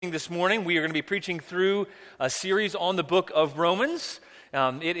This morning, we are going to be preaching through a series on the book of Romans.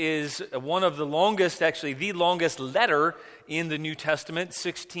 It is one of the longest, actually the longest letter in the New Testament,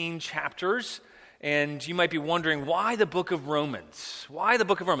 16 chapters. And you might be wondering, why the book of Romans? Why the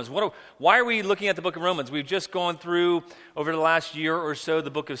book of Romans? Why are we looking at the book of Romans? We've just gone through, over the last year or so, the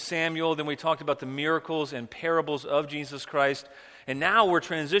book of Samuel. Then we talked about the miracles and parables of Jesus Christ. And now we're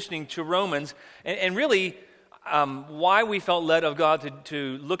transitioning to Romans. And really, why we felt led of God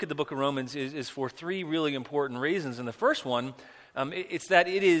to look at the book of Romans is for three really important reasons. And the first one, it's that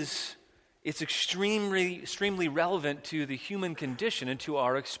it's extremely relevant to the human condition and to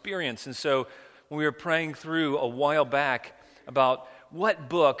our experience. And so when we were praying through a while back about what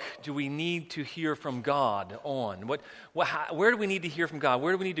book do we need to hear from God on? Where do we need to hear from God?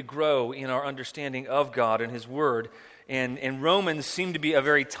 Where do we need to grow in our understanding of God and His Word? And Romans seemed to be a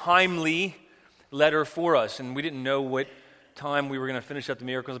very timely letter for us, and we didn't know what time we were going to finish up the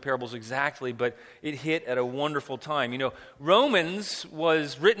miracles and parables exactly, but it hit at a wonderful time. You know, Romans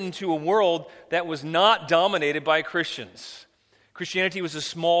was written to a world that was not dominated by Christians. Christianity was a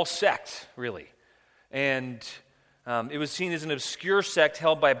small sect, really, and it was seen as an obscure sect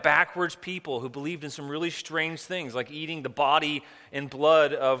held by backwards people who believed in some really strange things, like eating the body and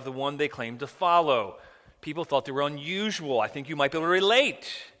blood of the one they claimed to follow. People thought they were unusual. I think you might be able to relate.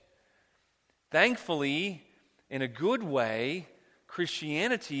 Thankfully, in a good way,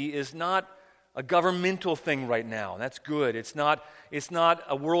 Christianity is not a governmental thing right now. That's good. It's not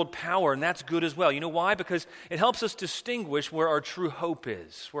a world power, and that's good as well. You know why? Because it helps us distinguish where our true hope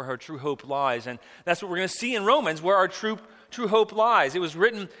is, where our true hope lies. And that's what we're going to see in Romans, where our true hope lies. It was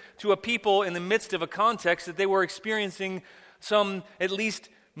written to a people in the midst of a context that they were experiencing some, at least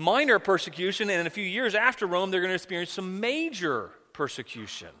minor persecution, and in a few years after Rome, they're going to experience some major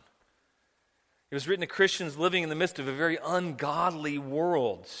persecution. It was written to Christians living in the midst of a very ungodly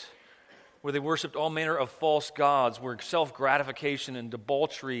world where they worshiped all manner of false gods, where self-gratification and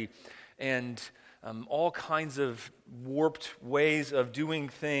debauchery and all kinds of warped ways of doing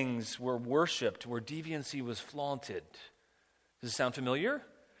things were worshipped, where deviancy was flaunted. Does it sound familiar?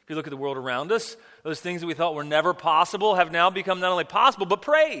 If you look at the world around us, those things that we thought were never possible have now become not only possible, but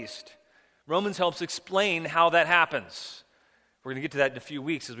praised. Romans helps explain how that happens. We're going to get to that in a few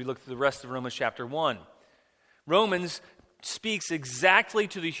weeks as we look through the rest of Romans chapter 1. Romans speaks exactly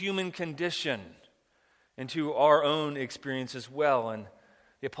to the human condition and to our own experience as well. And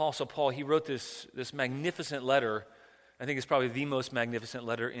the Apostle Paul, he wrote this magnificent letter. I think it's probably the most magnificent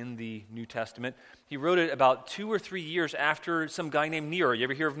letter in the New Testament. He wrote it about 2 or 3 years after some guy named Nero. You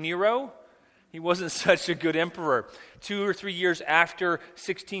ever hear of Nero? He wasn't such a good emperor. 2 or 3 years after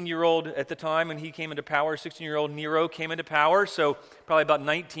 16-year-old at the time when he came into power, 16-year-old Nero came into power, so probably about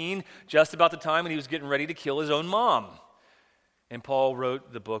 19, just about the time when he was getting ready to kill his own mom. And Paul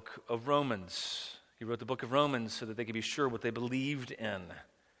wrote the book of Romans. He wrote the book of Romans so that they could be sure what they believed in.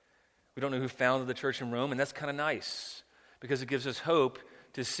 We don't know who founded the church in Rome, and that's kind of nice because it gives us hope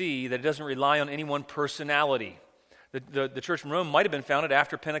to see that it doesn't rely on any one personality. The church in Rome might have been founded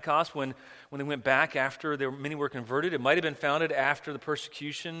after Pentecost when they went back after many were converted. It might have been founded after the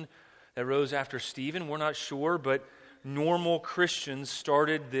persecution that rose after Stephen. We're not sure, but normal Christians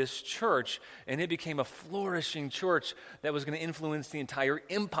started this church, and it became a flourishing church that was going to influence the entire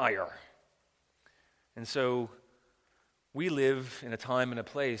empire. And so we live in a time and a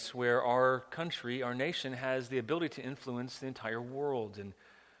place where our country, our nation, has the ability to influence the entire world, and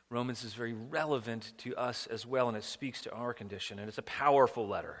Romans is very relevant to us as well, and it speaks to our condition, and it's a powerful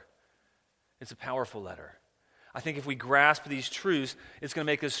letter. It's a powerful letter. I think if we grasp these truths, it's going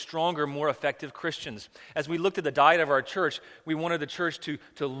to make us stronger, more effective Christians. As we looked at the diet of our church, we wanted the church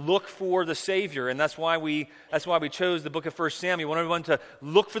to look for the Savior, and that's why we chose the book of 1 Samuel. We wanted everyone to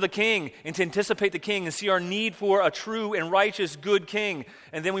look for the King and to anticipate the King and see our need for a true and righteous, good King.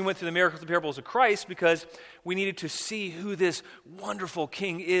 And then we went through the miracles and parables of Christ because we needed to see who this wonderful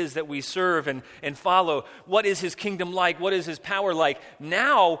King is that we serve and follow. What is His kingdom like? What is His power like?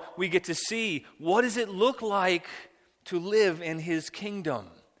 Now we get to see, what does it look like to live in His kingdom?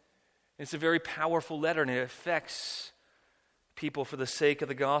 It's a very powerful letter, and it affects people for the sake of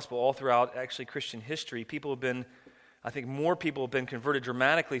the gospel all throughout actually Christian history. I think more people have been converted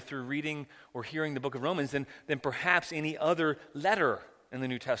dramatically through reading or hearing the book of Romans than perhaps any other letter in the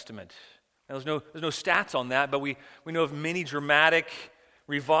New Testament. Now, there's no stats on that, but we know of many dramatic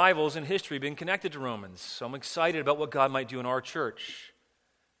revivals in history being connected to Romans. So I'm excited about what God might do in our church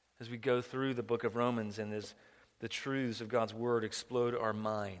as we go through the book of Romans and as the truths of God's Word explode our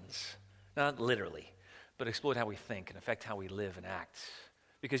minds. Not literally, but explode how we think and affect how we live and act.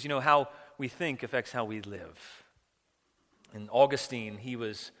 Because you know how we think affects how we live. And Augustine, he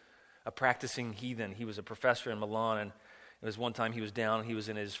was a practicing heathen. He was a professor in Milan, and it was one time he was down, he was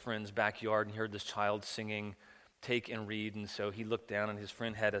in his friend's backyard, and he heard this child singing, "Take and read," and so he looked down, and his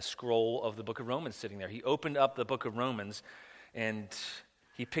friend had a scroll of the book of Romans sitting there. He opened up the book of Romans, and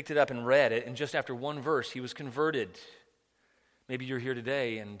he picked it up and read it, and just after one verse, he was converted. Maybe you're here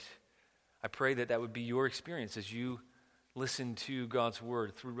today, and I pray that that would be your experience as you listen to God's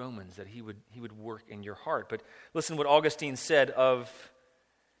word through Romans, that he would work in your heart. But listen what Augustine said of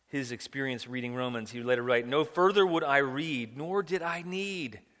his experience reading Romans. He would later write, "No further would I read, nor did I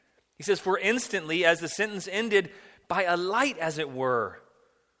need." He says, "For instantly, as the sentence ended, by a light as it were,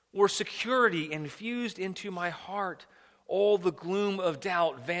 or security infused into my heart, all the gloom of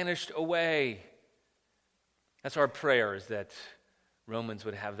doubt vanished away." That's our prayer, is that Romans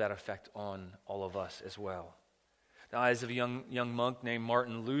would have that effect on all of us as well. The eyes of a young monk named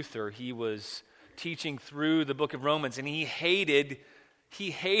Martin Luther, he was teaching through the book of Romans, and he hated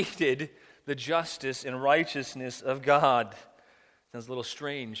the justice and righteousness of God. Sounds a little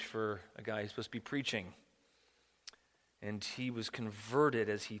strange for a guy who's supposed to be preaching. And he was converted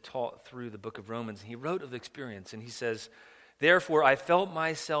as he taught through the book of Romans. And he wrote of the experience, and he says, "Therefore I felt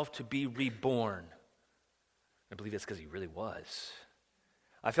myself to be reborn." I believe that's because he really was.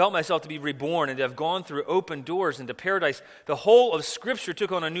 "I felt myself to be reborn and to have gone through open doors into paradise. The whole of Scripture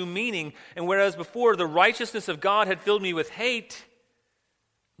took on a new meaning, and whereas before the righteousness of God had filled me with hate,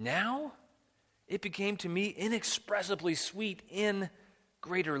 now it became to me inexpressibly sweet in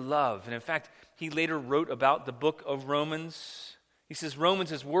greater love." And in fact, he later wrote about the book of Romans. He says,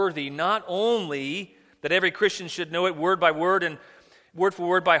 "Romans is worthy not only that every Christian should know it word by word and word for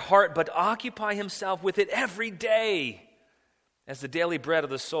word by heart, but occupy himself with it every day. As the daily bread of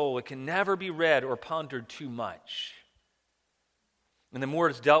the soul, it can never be read or pondered too much. And the more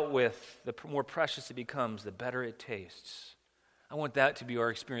it's dealt with, the more precious it becomes, the better it tastes." I want that to be our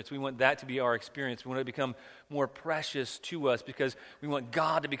experience. We want that to be our experience. We want it to become more precious to us because we want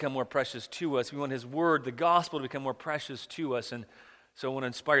God to become more precious to us. We want His Word, the gospel, to become more precious to us. And so I want to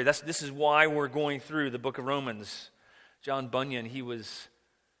inspire you. This is why we're going through the book of Romans. John Bunyan, he was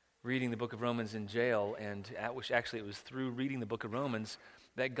reading the book of Romans in jail, and actually it was through reading the book of Romans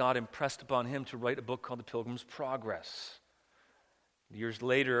that God impressed upon him to write a book called The Pilgrim's Progress. Years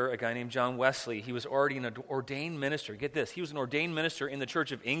later, a guy named John Wesley, he was already an ordained minister. Get this, he was an ordained minister in the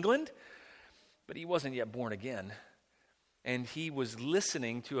Church of England, but he wasn't yet born again. And he was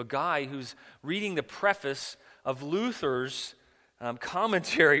listening to a guy who's reading the preface of Luther's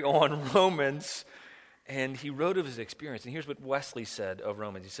commentary on Romans, and he wrote of his experience. And here's what Wesley said of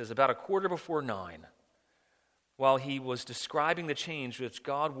Romans. He says, "About 9:15, while he was describing the change which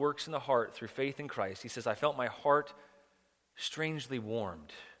God works in the heart through faith in Christ, he says, I felt my heart strangely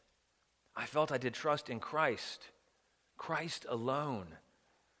warmed. I felt I did trust in Christ alone,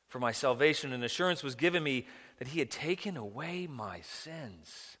 for my salvation, and assurance was given me that He had taken away my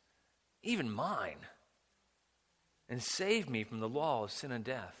sins, even mine, and saved me from the law of sin and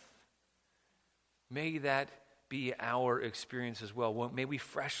death." May that be our experience as well. May we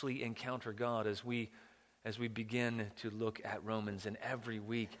freshly encounter God as we begin to look at Romans. And every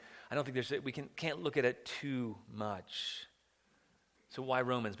week, I don't think we can't look at it too much. So why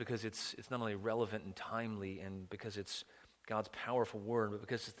Romans? Because it's not only relevant and timely, and because it's God's powerful word, but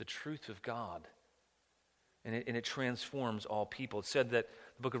because it's the truth of God. And it transforms all people. It's said that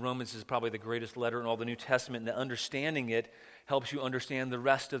the book of Romans is probably the greatest letter in all the New Testament, and that understanding it helps you understand the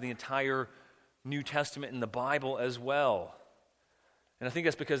rest of the entire New Testament in the Bible as well. And I think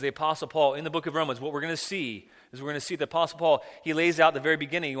that's because the Apostle Paul, in the book of Romans, what we're going to see is the Apostle Paul, he lays out at the very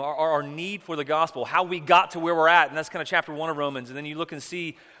beginning our need for the gospel, how we got to where we're at, and that's kind of chapter 1 of Romans. And then you look and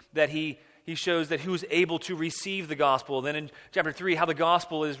see that he shows that who's able to receive the gospel. Then in chapter 3, how the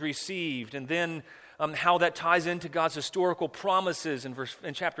gospel is received, and then how that ties into God's historical promises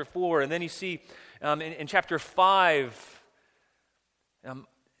in chapter 4. And then you see in chapter 5,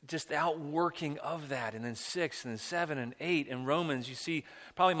 just the outworking of that. And then 6, and then 7, and 8. In Romans, you see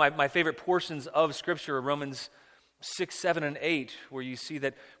probably my favorite portions of Scripture are Romans 6, 7, and 8, where you see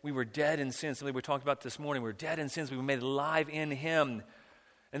that we were dead in sin. Something we talked about this morning. We were dead in sins. We were made alive in Him.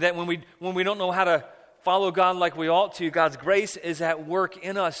 And that when we don't know how to follow God like we ought to, God's grace is at work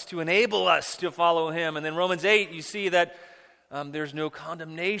in us to enable us to follow Him. And then Romans 8, you see that there's no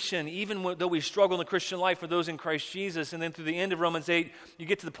condemnation, even though we struggle in the Christian life for those in Christ Jesus. And then through the end of Romans 8, you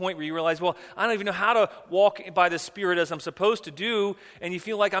get to the point where you realize, well, I don't even know how to walk by the Spirit as I'm supposed to do, and you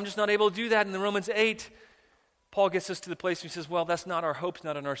feel like I'm just not able to do that. And in Romans 8, Paul gets us to the place where he says, well, that's not our hope, it's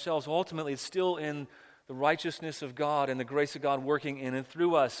not in ourselves. Ultimately, it's still in the righteousness of God and the grace of God working in and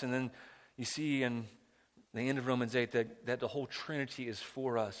through us. And then you see in the end of Romans 8, that the whole Trinity is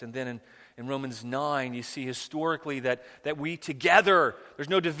for us. And then in Romans 9, you see historically that we together, there's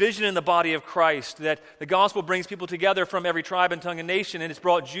no division in the body of Christ, that the gospel brings people together from every tribe and tongue and nation, and it's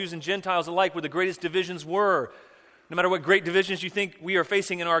brought Jews and Gentiles alike where the greatest divisions were. No matter what great divisions you think we are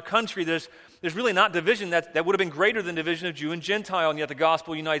facing in our country, there's really not division that would have been greater than division of Jew and Gentile, and yet the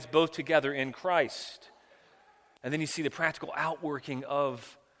gospel unites both together in Christ. And then you see the practical outworking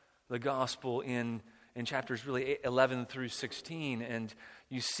of the gospel in chapters really 11 through 16, and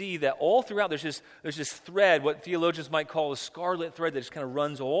you see that all throughout there's this thread, what theologians might call a scarlet thread, that just kind of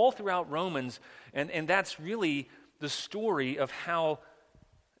runs all throughout Romans, and that's really the story of how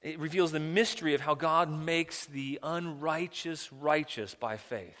it reveals the mystery of how God makes the unrighteous righteous by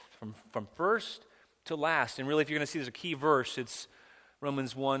faith, from first to last. And really, if you're going to see there's a key verse, it's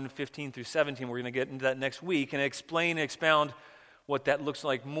Romans 1, 15 through 17. We're going to get into that next week and explain and expound what that looks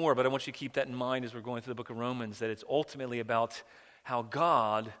like more, but I want you to keep that in mind as we're going through the book of Romans, that it's ultimately about how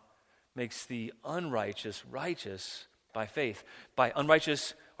God makes the unrighteous righteous by faith. By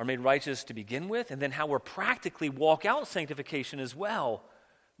unrighteous are made righteous to begin with, and then how we're practically walk out sanctification as well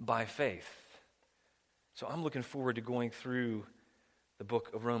by faith. So I'm looking forward to going through the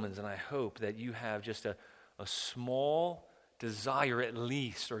book of Romans, and I hope that you have just a small desire at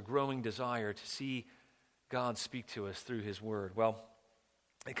least, or growing desire to see God speak to us through his word. Well,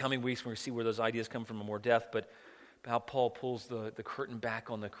 in coming weeks, we're going to see where those ideas come from in more depth, but how Paul pulls the curtain back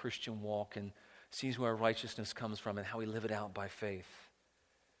on the Christian walk and sees where our righteousness comes from and how we live it out by faith.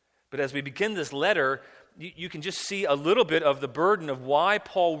 But as we begin this letter, you can just see a little bit of the burden of why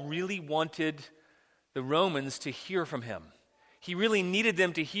Paul really wanted the Romans to hear from him. He really needed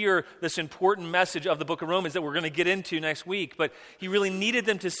them to hear this important message of the book of Romans that we're going to get into next week. But he really needed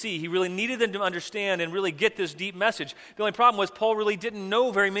them to see. He really needed them to understand and really get this deep message. The only problem was Paul really didn't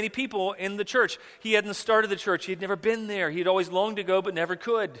know very many people in the church. He hadn't started the church. He had never been there. He had always longed to go but never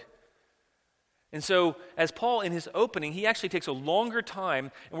could. And so as Paul in his opening, he actually takes a longer time,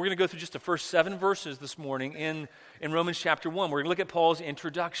 and we're going to go through just the first 7 verses this morning in Romans chapter 1. We're going to look at Paul's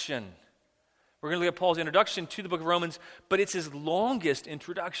introduction. We're going to look at Paul's introduction to the book of Romans, but it's his longest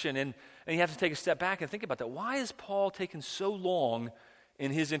introduction, and you have to take a step back and think about that. Why is Paul taking so long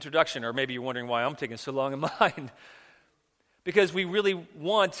in his introduction? Or maybe you're wondering why I'm taking so long in mine. Because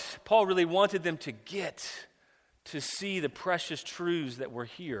Paul really wanted them to see the precious truths that were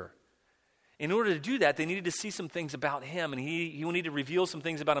here. In order to do that, they needed to see some things about him, and he needed to reveal some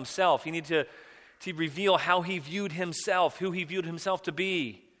things about himself. He needed to reveal how he viewed himself, who he viewed himself to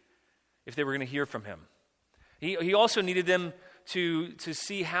be, if they were going to hear from him. He also needed them to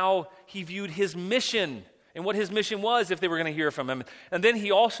see how he viewed his mission and what his mission was if they were going to hear from him. And then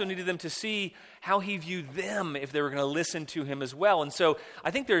he also needed them to see how he viewed them if they were going to listen to him as well. And so I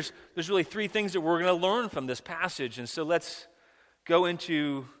think there's really 3 things that we're going to learn from this passage. And so let's go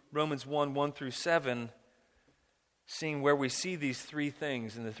into Romans 1 through 7, seeing where we see these 3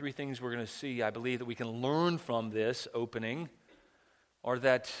 things. And the 3 things we're going to see, I believe, that we can learn from this opening are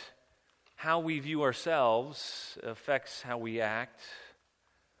that how we view ourselves affects how we act,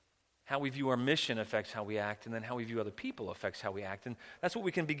 how we view our mission affects how we act, and then how we view other people affects how we act. And that's what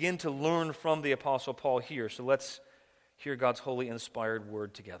we can begin to learn from the Apostle Paul here. So let's hear God's holy, inspired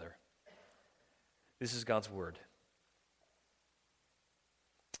word together. This is God's word.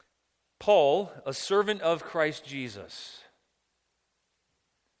 Paul, a servant of Christ Jesus,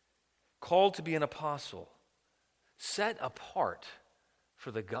 called to be an apostle, set apart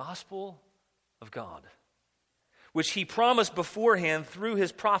for the gospel of God, which he promised beforehand through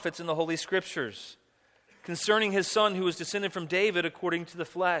his prophets in the Holy Scriptures, concerning his Son who was descended from David according to the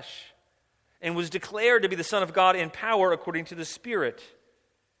flesh, and was declared to be the Son of God in power according to the Spirit,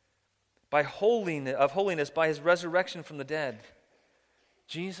 by holiness by his resurrection from the dead,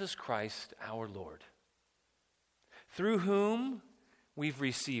 Jesus Christ our Lord, through whom we've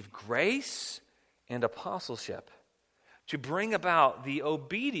received grace and apostleship to bring about the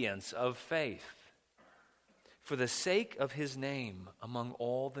obedience of faith for the sake of his name among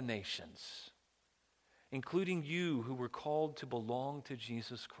all the nations, including you who were called to belong to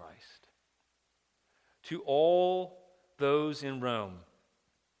Jesus Christ. To all those in Rome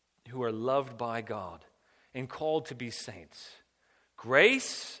who are loved by God and called to be saints,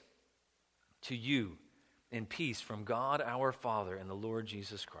 grace to you and peace from God our Father and the Lord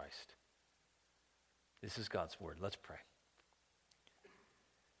Jesus Christ. This is God's word. Let's pray.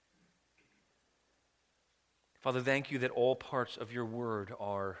 Father, thank you that all parts of your word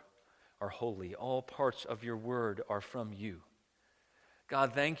are holy. All parts of your word are from you.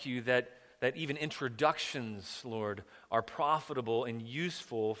 God, thank you that that even introductions, Lord, are profitable and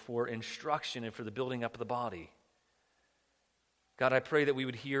useful for instruction and for the building up of the body. God, I pray that we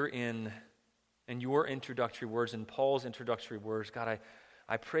would hear in your introductory words, in Paul's introductory words, God,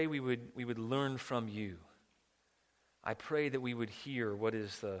 I pray we would learn from you. I pray that we would hear what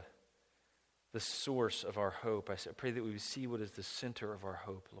is the source of our hope. I pray that we would see what is the center of our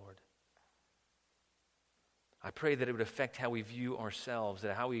hope, Lord. I pray that it would affect how we view ourselves,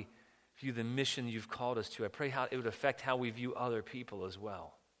 that how we view the mission you've called us to. I pray how it would affect how we view other people as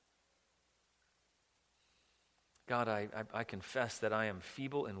well. God, I confess that I am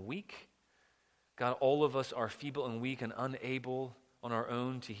feeble and weak. God, all of us are feeble and weak and unable on our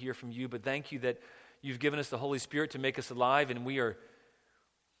own to hear from you, but thank you that you've given us the Holy Spirit to make us alive, and we are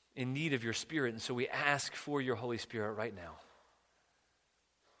in need of your Spirit, and so we ask for your Holy Spirit right now.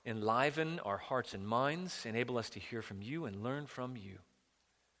 Enliven our hearts and minds, enable us to hear from you and learn from you.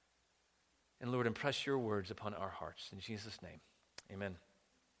 And Lord, impress your words upon our hearts. In Jesus' name, amen.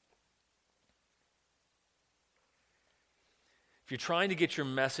 If you're trying to get your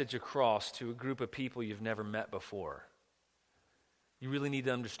message across to a group of people you've never met before, you really need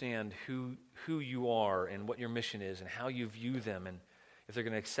to understand who you are and what your mission is and how you view them and if they're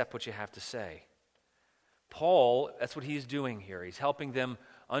going to accept what you have to say. Paul, that's what he's doing here. He's helping them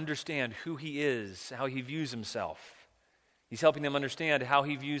understand who he is, how he views himself. He's helping them understand how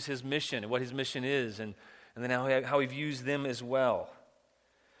he views his mission and what his mission is, and then how he views them as well.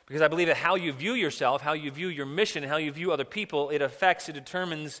 Because I believe that how you view yourself, how you view your mission, how you view other people, it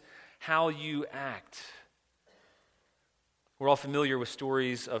determines how you act. We're all familiar with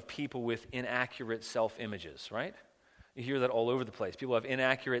stories of people with inaccurate self-images, right? You hear that all over the place. People have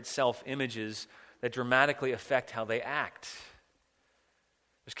inaccurate self-images that dramatically affect how they act.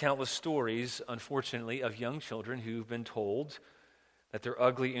 There's countless stories, unfortunately, of young children who've been told that they're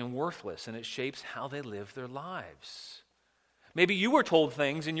ugly and worthless, and it shapes how they live their lives. Maybe you were told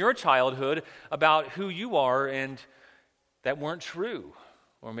things in your childhood about who you are and that weren't true.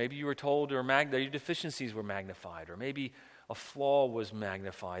 Or maybe you were told that your deficiencies were magnified, or maybe a flaw was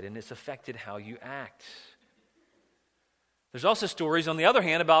magnified, and it's affected how you act. There's also stories, on the other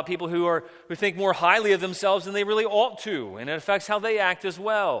hand, about people who think more highly of themselves than they really ought to, and it affects how they act as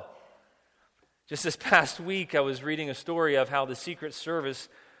well. Just this past week, I was reading a story of how the Secret Service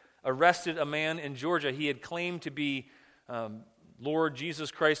arrested a man in Georgia. He had claimed to be Lord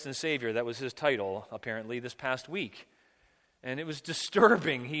Jesus Christ and Savior. That was his title, apparently, this past week. And it was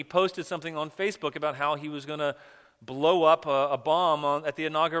disturbing. He posted something on Facebook about how he was going to blow up a bomb at the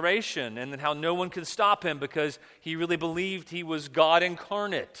inauguration, and then how no one could stop him because he really believed he was God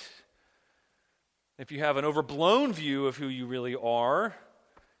incarnate. If you have an overblown view of who you really are,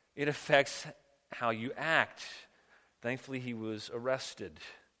 it affects how you act. Thankfully, he was arrested.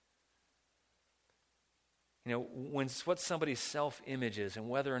 You know, what somebody's self-image is and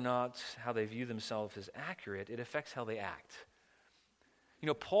whether or not how they view themselves is accurate, it affects how they act. You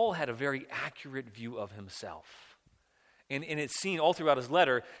know, Paul had a very accurate view of himself. And it's seen all throughout his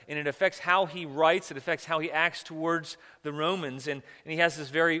letter, and it affects how he writes, it affects how he acts towards the Romans, and he has this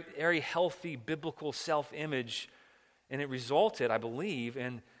very, very healthy biblical self-image, and it resulted, I believe,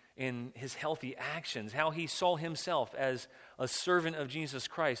 in his healthy actions, how he saw himself as a servant of Jesus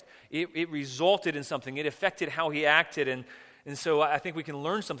Christ. It resulted in something. It affected how he acted, and so I think we can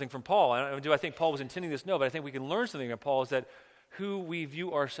learn something from Paul. Do I think Paul was intending this? No, but I think we can learn something from Paul is that who we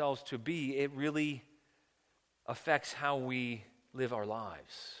view ourselves to be, it really affects how we live our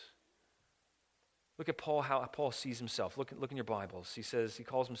lives. Look at Paul, how Paul sees himself. Look in your Bibles. He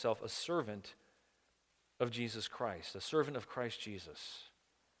calls himself a servant of Jesus Christ, a servant of Christ Jesus.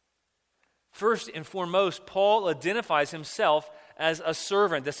 First and foremost, Paul identifies himself as a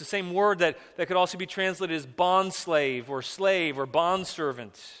servant. That's the same word that could also be translated as bondslave or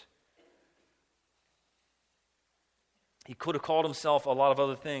bondservant. He could have called himself a lot of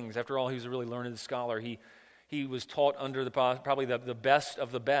other things. After all, he was a really learned scholar. He was taught under probably the best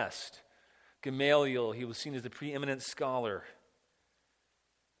of the best. Gamaliel, he was seen as the preeminent scholar.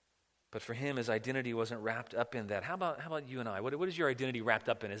 But for him, his identity wasn't wrapped up in that. How about you and I? What is your identity wrapped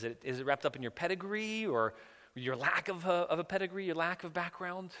up in? Is it wrapped up in your pedigree or your lack of a pedigree, your lack of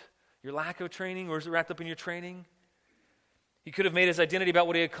background, your lack of training, or is it wrapped up in your training? He could have made his identity about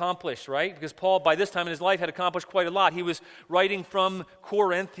what he accomplished, right? Because Paul, by this time in his life, had accomplished quite a lot. He was writing from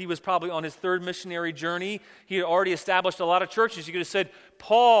Corinth. He was probably on his third missionary journey. He had already established a lot of churches. You could have said,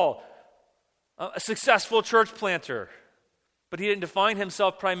 Paul, a successful church planter. But he didn't define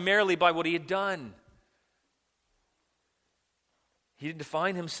himself primarily by what he had done. He didn't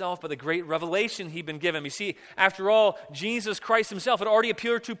define himself by the great revelation he'd been given. You see, after all, Jesus Christ himself had already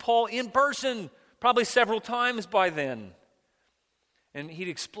appeared to Paul in person, probably several times by then. And he'd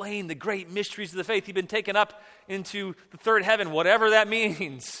explained the great mysteries of the faith. He'd been taken up into the third heaven, whatever that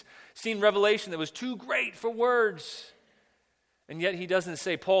means. Seen revelation that was too great for words. And yet he doesn't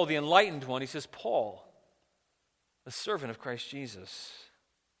say Paul, the enlightened one. He says Paul, a servant of Christ Jesus.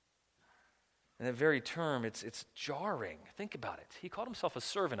 And that very term, it's jarring. Think about it. He called himself a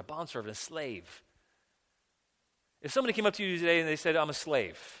servant, a bondservant, a slave. If somebody came up to you today and they said, I'm a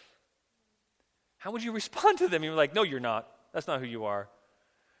slave, how would you respond to them? You're like, no, you're not. That's not who you are.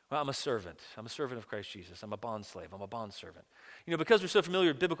 Well, I'm a servant. I'm a servant of Christ Jesus. I'm a bond slave. I'm a bondservant. Because we're so familiar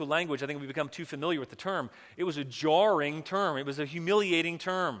with biblical language, I think we become too familiar with the term. It was a jarring term. It was a humiliating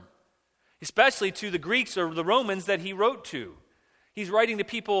term, especially to the Greeks or the Romans that he wrote to. He's writing to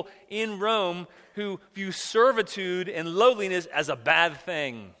people in Rome who view servitude and lowliness as a bad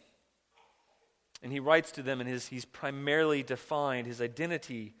thing. And he writes to them, and he's primarily defined, his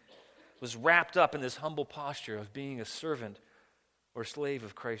identity was wrapped up in this humble posture of being a servant or slave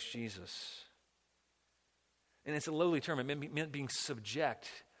of Christ Jesus. And it's a lowly term. It meant being subject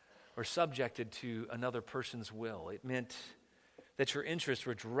or subjected to another person's will. It meant that your interests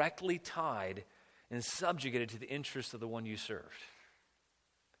were directly tied and subjugated to the interests of the one you served.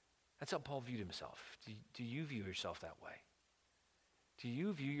 That's how Paul viewed himself. Do you view yourself that way? Do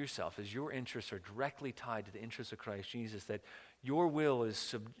you view yourself as your interests are directly tied to the interests of Christ Jesus, that your will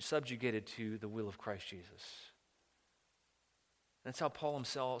is subjugated to the will of Christ Jesus? That's how Paul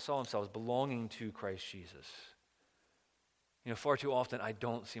himself saw himself, as belonging to Christ Jesus. Far too often I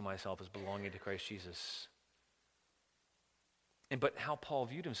don't see myself as belonging to Christ Jesus. But how Paul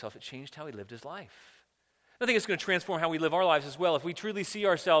viewed himself, it changed how he lived his life. I think it's going to transform how we live our lives as well. If we truly see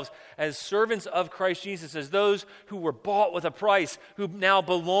ourselves as servants of Christ Jesus, as those who were bought with a price, who now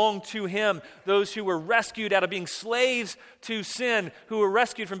belong to him, those who were rescued out of being slaves to sin, who were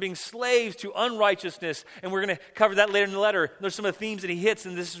rescued from being slaves to unrighteousness. And we're going to cover that later in the letter. There's some of the themes that he hits,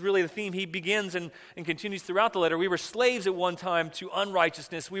 and this is really the theme he begins and continues throughout the letter. We were slaves at one time to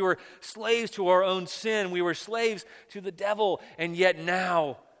unrighteousness. We were slaves to our own sin. We were slaves to the devil. And yet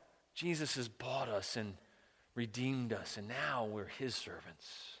now, Jesus has bought us and redeemed us, and now we're his servants.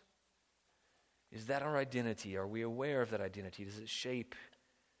 Is that our identity? Are we aware of that identity? Does it shape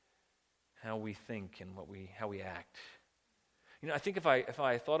how we think and how we act? I think if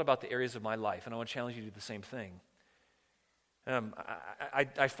I thought about the areas of my life, and I want to challenge you to do the same thing,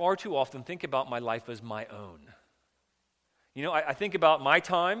 I far too often think about my life as my own. I think about my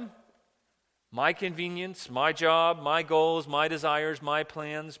time, my convenience, my job, my goals, my desires, my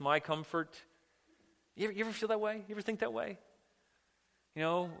plans, my comfort. You ever feel that way? You ever think that way?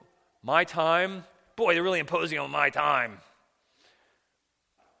 My time. Boy, they're really imposing on my time.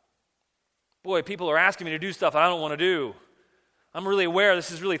 Boy, people are asking me to do stuff I don't want to do. I'm really aware this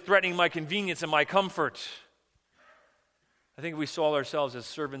is really threatening my convenience and my comfort. I think if we saw ourselves as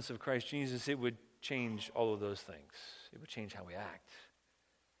servants of Christ Jesus, it would change all of those things. It would change how we act.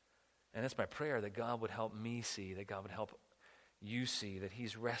 And that's my prayer, that God would help me see, that God would help you see that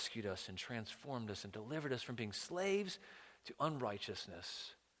he's rescued us and transformed us and delivered us from being slaves to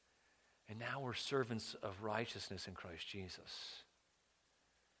unrighteousness. And now we're servants of righteousness in Christ Jesus.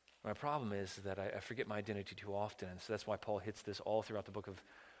 My problem is that I forget my identity too often, and so that's why Paul hits this all throughout the book of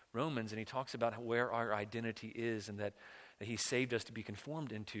Romans, and he talks about where our identity is, and that he saved us to be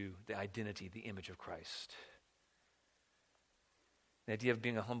conformed into the identity, the image of Christ. The idea of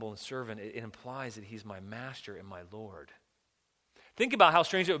being a humble servant, it implies that he's my master and my Lord. Think about how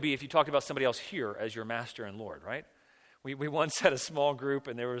strange it would be if you talked about somebody else here as your master and Lord, right? We once had a small group,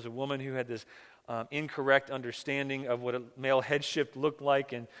 and there was a woman who had this incorrect understanding of what a male headship looked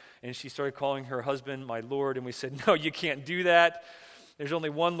like, and she started calling her husband my Lord, and we said, no, you can't do that. There's only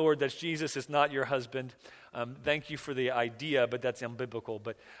one Lord, that's Jesus. It's not your husband. Thank you for the idea, but that's unbiblical.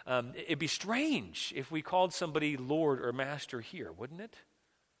 But it'd be strange if we called somebody Lord or master here, wouldn't it?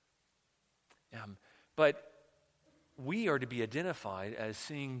 But we are to be identified as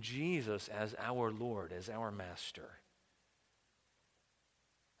seeing Jesus as our Lord, as our master.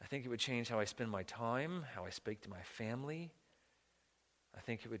 I think it would change how I spend my time, how I speak to my family. I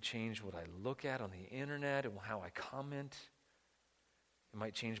think it would change what I look at on the internet and how I comment. It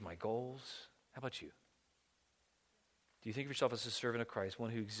might change my goals. How about you? Do you think of yourself as a servant of Christ,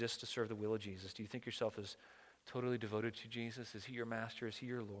 one who exists to serve the will of Jesus? Do you think yourself as totally devoted to Jesus? Is he your master? Is he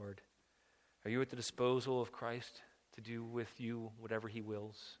your Lord? Are you at the disposal of Christ to do with you whatever he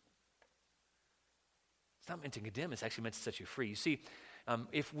wills? It's not meant to condemn. It's actually meant to set you free. You see,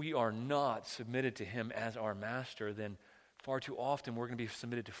 if we are not submitted to him as our master, then far too often we're going to be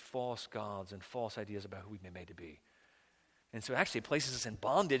submitted to false gods and false ideas about who we've been made to be. And so actually it places us in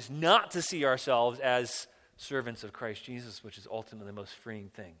bondage not to see ourselves as servants of Christ Jesus, which is ultimately the most freeing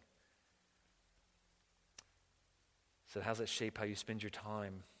thing. So how does that shape how you spend your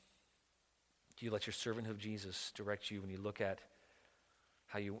time? Do you let your servanthood of Jesus direct you when you look at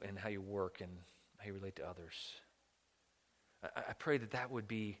how you work and how you relate to others? I pray that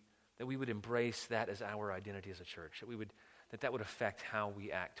we would embrace that as our identity as a church, that would affect how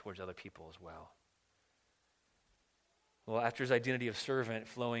we act towards other people as well. Well, after his identity of servant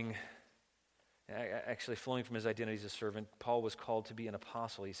flowing from his identity as a servant, Paul was called to be an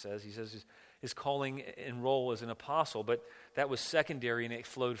apostle, he says. He says his calling and role as an apostle, but that was secondary and it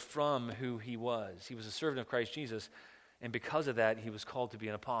flowed from who he was. He was a servant of Christ Jesus, and because of that, he was called to be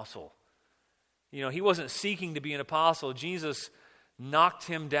an apostle. You know, he wasn't seeking to be an apostle. Jesus knocked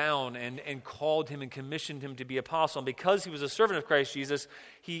him down and called him and commissioned him to be apostle. And because he was a servant of Christ Jesus,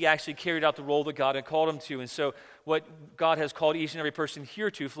 he actually carried out the role that God had called him to. And so what God has called each and every person here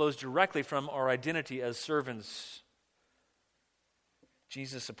to flows directly from our identity as servants.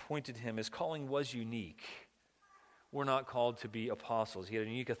 Jesus appointed him. His calling was unique. We're not called to be apostles. He had a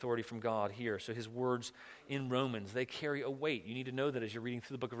unique authority from God here. So his words in Romans, they carry a weight. You need to know that as you're reading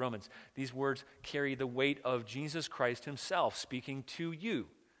through the book of Romans. These words carry the weight of Jesus Christ himself speaking to you.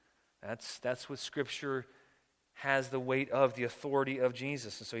 That's what Scripture has the weight of, the authority of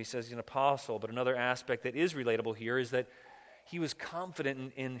Jesus. And so he says he's an apostle. But another aspect that is relatable here is that he was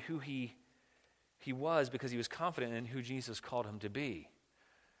confident in who he was because he was confident in who Jesus called him to be.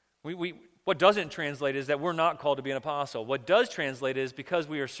 What doesn't translate is that we're not called to be an apostle. What does translate is because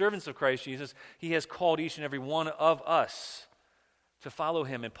we are servants of Christ Jesus, he has called each and every one of us to follow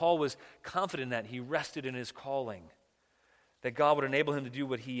him. And Paul was confident in that. He rested in his calling, that God would enable him to do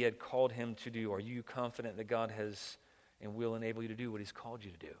what he had called him to do. Are you confident that God has and will enable you to do what he's called you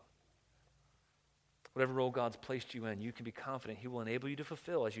to do? Whatever role God's placed you in, you can be confident he will enable you to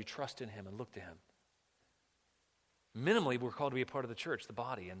fulfill as you trust in him and look to him. Minimally, we're called to be a part of the church, the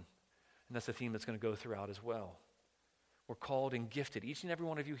body, and that's the theme that's going to go throughout as well. We're called and gifted. Each and every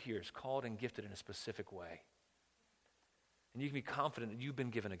one of you here is called and gifted in a specific way. And you can be confident that you've been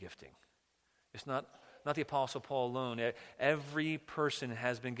given a gifting. It's not the Apostle Paul alone. Every person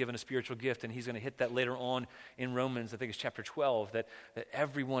has been given a spiritual gift, and he's going to hit that later on in Romans, I think it's chapter 12, that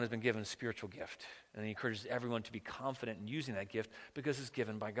everyone has been given a spiritual gift. And he encourages everyone to be confident in using that gift because it's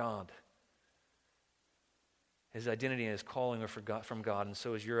given by God. His identity and his calling are from God, and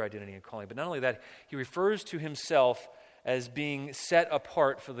so is your identity and calling. But not only that, he refers to himself as being set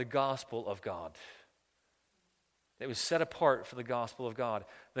apart for the gospel of God. It was set apart for the gospel of God.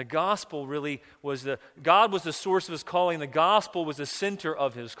 The gospel really was God was the source of his calling. The gospel was the center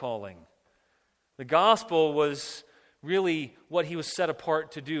of his calling. The gospel was really what he was set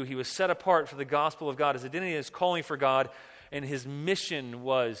apart to do. He was set apart for the gospel of God. His identity and his calling for God, and his mission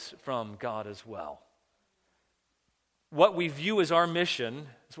was from God as well. What we view as our mission,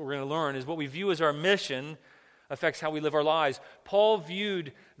 that's what we're going to learn, is what we view as our mission affects how we live our lives. Paul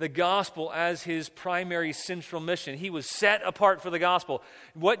viewed the gospel as his primary central mission. He was set apart for the gospel.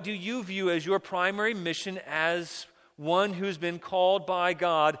 What do you view as your primary mission as one who's been called by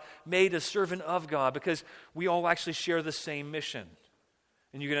God, made a servant of God? Because we all actually share the same mission.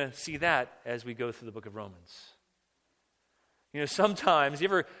 And you're going to see that as we go through the book of Romans. You know, sometimes, you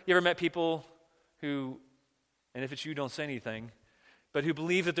ever met people who, and if it's you, don't say anything, but who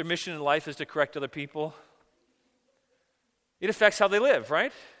believe that their mission in life is to correct other people? It affects how they live,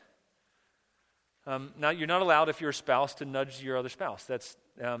 right? Now, you're not allowed, if you're a spouse, to nudge your other spouse.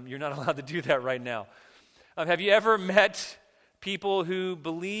 You're not allowed to do that right now. Have you ever met people who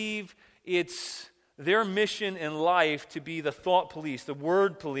believe it's their mission in life to be the thought police, the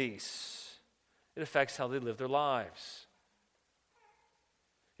word police? It affects how they live their lives.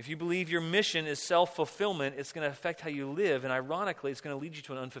 If you believe your mission is self-fulfillment, it's going to affect how you live, and ironically, it's going to lead you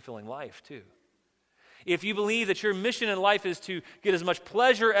to an unfulfilling life, too. If you believe that your mission in life is to get as much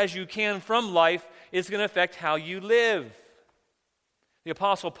pleasure as you can from life, it's going to affect how you live. The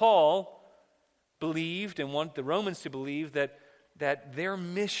Apostle Paul believed, and wanted the Romans to believe, that their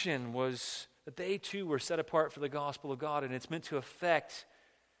mission was that they too were set apart for the gospel of God, and it's meant to affect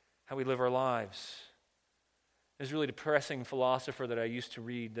how we live our lives. There's a really depressing philosopher that I used to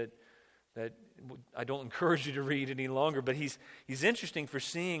read that I don't encourage you to read any longer, but he's interesting for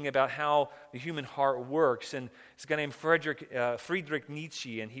seeing about how the human heart works. And it's a guy named Friedrich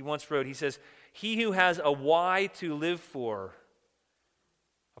Nietzsche, and he once wrote, he says, "He who has a why to live for,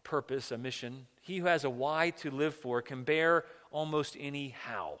 a purpose, a mission, he who has a why to live for can bear almost any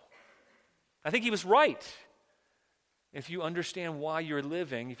how." I think he was right. if you understand why you're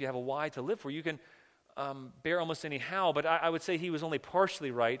living, if you have a why to live for, you can bear almost any how. But I would say he was only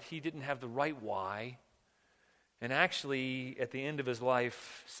partially right. He didn't have the right why. And actually, at the end of his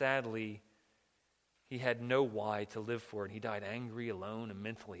life, sadly, he had no why to live for, and he died angry, alone, and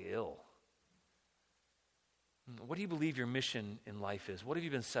mentally ill. What do you believe your mission in life is? What have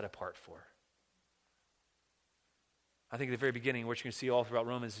you been set apart for? I think at the very beginning, what you're going to see all throughout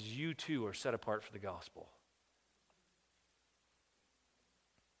Romans is you too are set apart for the gospel.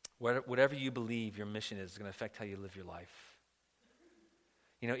 Whatever you believe your mission is going to affect how you live your life.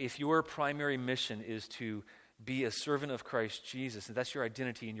 You know, if your primary mission is to be a servant of Christ Jesus, and that's your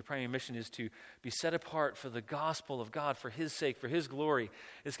identity, and your primary mission is to be set apart for the gospel of God, for His sake, for His glory,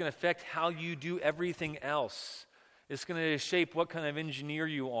 it's going to affect how you do everything else. It's going to shape what kind of engineer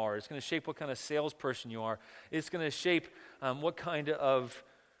you are. It's going to shape what kind of salesperson you are. It's going to shape what kind of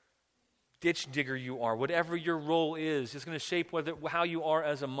ditch digger you are. Whatever your role is, it's going to shape how you are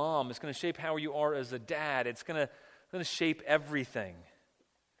as a mom. It's going to shape how you are as a dad. It's going to shape everything.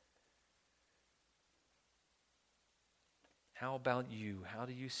 How about you? How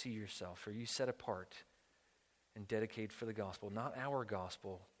do you see yourself? Are you set apart and dedicated for the gospel? Not our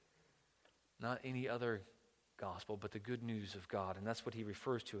gospel, not any other gospel, but the good news of God. And that's what he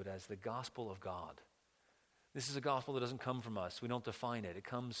refers to it as, the gospel of God. This is a gospel that doesn't come from us. We don't define it. It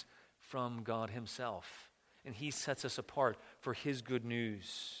comes from God himself. And he sets us apart for his good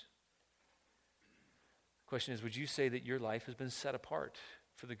news. The question is, would you say that your life has been set apart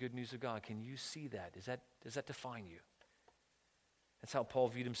for the good news of God? Can you see that? Does that define you? That's how Paul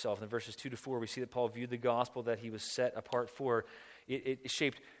viewed himself. In the verses 2-4, we see that Paul viewed the gospel that he was set apart for. It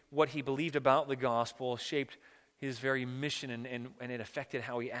shaped what he believed about the gospel, shaped his very mission, and it affected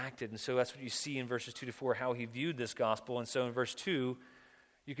how he acted. And so that's what you see in verses 2-4, how he viewed this gospel. And so in verse 2,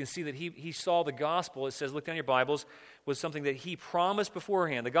 you can see that he saw the gospel, it says, look down your Bibles, was something that he promised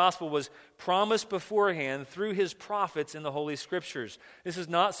beforehand. The gospel was promised beforehand through his prophets in the Holy Scriptures. This is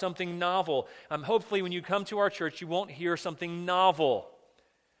not something novel. Hopefully when you come to our church, you won't hear something novel.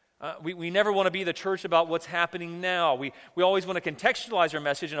 We never want to be the church about what's happening now. We always want to contextualize our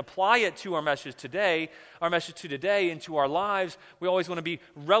message and apply it to our message today, into our lives. We always want to be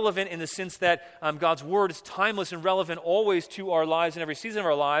relevant in the sense that God's word is timeless and relevant always to our lives in every season of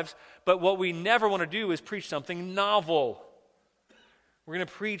our lives. But what we never want to do is preach something novel. We're going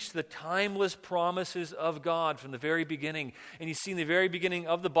to preach the timeless promises of God from the very beginning. And you see in the very beginning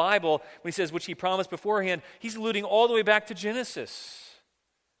of the Bible, when he says, which he promised beforehand, he's alluding all the way back to Genesis.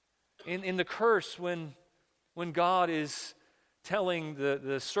 In the curse, when God is telling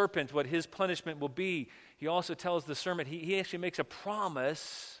the serpent what his punishment will be, he also tells the serpent, he actually makes a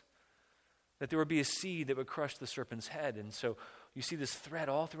promise that there would be a seed that would crush the serpent's head. And so you see this thread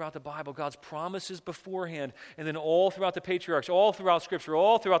all throughout the Bible, God's promises beforehand, and then all throughout the patriarchs, all throughout Scripture,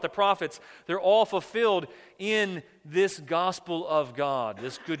 all throughout the prophets, they're all fulfilled in this gospel of God,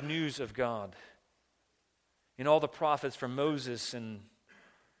 this good news of God. In all the prophets from Moses and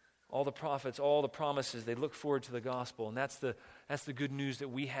all the prophets, all the promises, they look forward to the gospel. And that's the good news that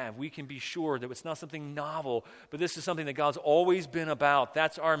we have. We can be sure that it's not something novel, but this is something that God's always been about.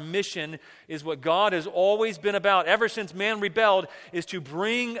 That's our mission, is what God has always been about. Ever since man rebelled, is to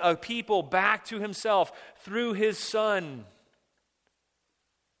bring a people back to himself through his Son.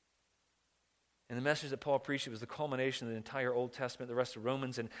 And the message that Paul preached, it was the culmination of the entire Old Testament, the rest of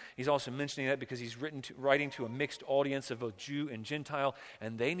Romans. And he's also mentioning that because he's writing to a mixed audience of both Jew and Gentile.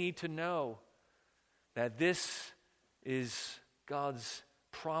 And they need to know that this is God's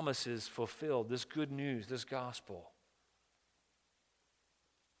promises fulfilled, this good news, this gospel.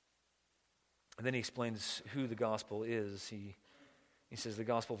 And then he explains who the gospel is. He says the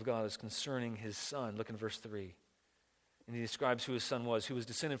gospel of God is concerning his Son. Look in verse 3. And he describes who his Son was, who was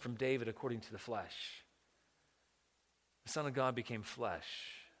descended from David according to the flesh. The Son of God became flesh.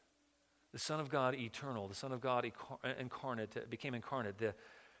 The Son of God eternal. The Son of God became incarnate.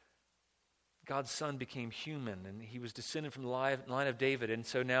 God's Son became human, and he was descended from the line of David. And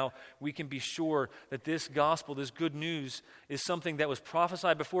so now we can be sure that this gospel, this good news, is something that was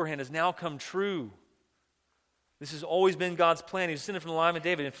prophesied beforehand, has now come true. This has always been God's plan. He was descended from the line of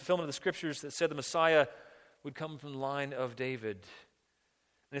David in fulfillment of the Scriptures that said the Messiah would come from the line of David.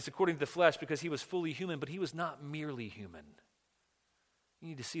 And it's according to the flesh because he was fully human, but he was not merely human. You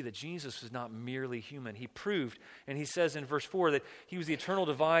need to see that Jesus was not merely human. He proved, and he says in verse 4 that he was the eternal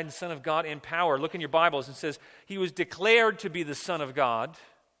divine Son of God in power. Look in your Bibles, and it says he was declared to be the Son of God.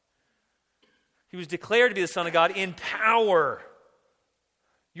 He was declared to be the Son of God in power.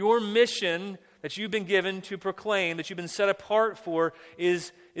 Your mission that you've been given to proclaim, that you've been set apart for,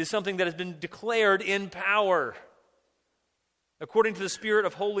 is something that has been declared in power. according to the Spirit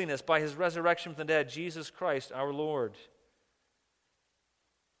of holiness, by his resurrection from the dead, Jesus Christ our Lord.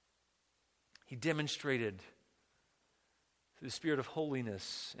 He demonstrated through the Spirit of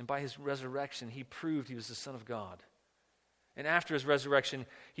holiness, and by his resurrection, he proved he was the Son of God. And after his resurrection,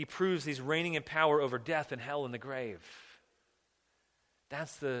 he proves he's reigning in power over death and hell and the grave.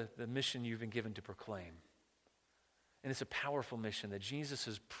 That's the mission you've been given to proclaim. And it's a powerful mission that Jesus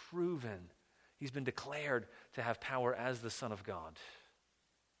has proven. He's been declared to have power as the Son of God.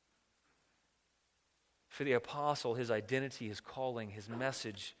 For the apostle, his identity, his calling, his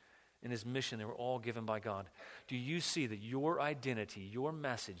message, and his mission, they were all given by God. Do you see that your identity, your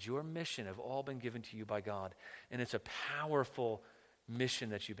message, your mission have all been given to you by God? And it's a powerful mission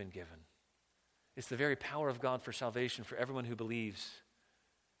that you've been given. It's the very power of God for salvation for everyone who believes,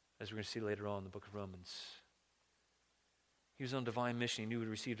 as we're going to see later on in the book of Romans. He was on divine mission. He knew he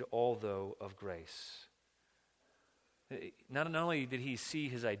received all, though, of grace. Not only did he see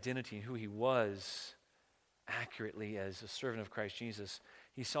his identity and who he was accurately as a servant of Christ Jesus,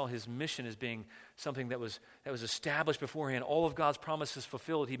 he saw his mission as being something that was established beforehand. All of God's promises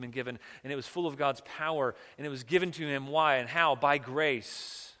fulfilled he'd been given, and it was full of God's power, and it was given to him. Why and how? By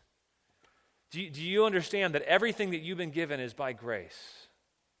grace. Do you understand that everything that you've been given is by grace?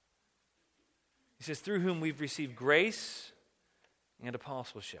 He says, through whom we've received grace and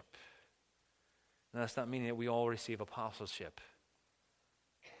apostleship. Now, that's not meaning that we all receive apostleship.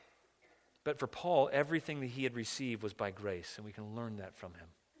 But for Paul, everything that he had received was by grace, and we can learn that from him.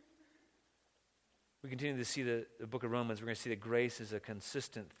 We continue to see the book of Romans. We're going to see that grace is a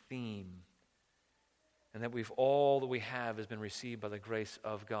consistent theme, and that all that we have has been received by the grace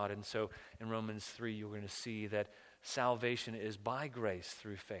of God. And so in Romans 3, you're going to see that salvation is by grace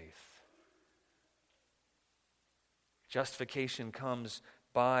through faith. Justification comes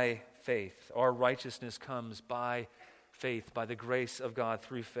by faith. Our righteousness comes by faith, by the grace of God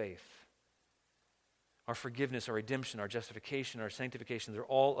through faith. Our forgiveness, our redemption, our justification, our sanctification, they're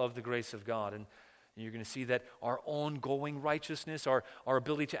all of the grace of God. And you're going to see that our ongoing righteousness, our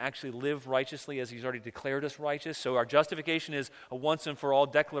ability to actually live righteously as he's already declared us righteous. So our justification is a once and for all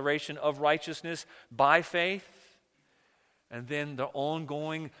declaration of righteousness by faith. And then the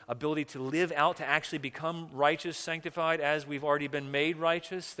ongoing ability to live out, to actually become righteous, sanctified as we've already been made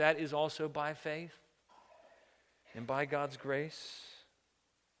righteous, that is also by faith and by God's grace.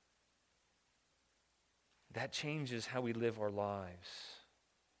 That changes how we live our lives.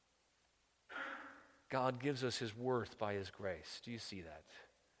 God gives us his worth by his grace. Do you see that?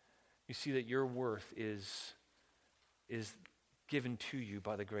 You see that your worth is given to you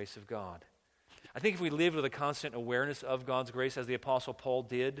by the grace of God. I think if we lived with a constant awareness of God's grace, as the Apostle Paul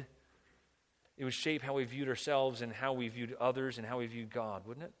did, it would shape how we viewed ourselves and how we viewed others and how we viewed God,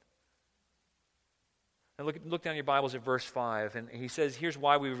 wouldn't it? And look down your Bibles at verse 5, and he says, here's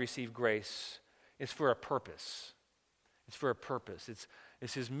why we receive grace. It's for a purpose. It's for a purpose.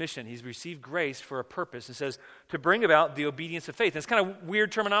 It's his mission. He's received grace for a purpose. It says, to bring about the obedience of faith. And it's kind of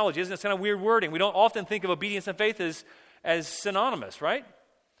weird terminology, isn't it? It's kind of weird wording. We don't often think of obedience and faith as synonymous, right?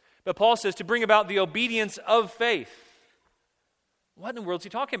 But Paul says to bring about the obedience of faith. What in the world is he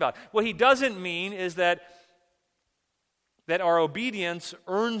talking about? What he doesn't mean is that our obedience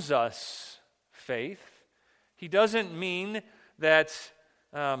earns us faith. He doesn't mean that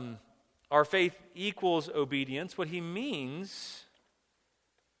our faith equals obedience. What he means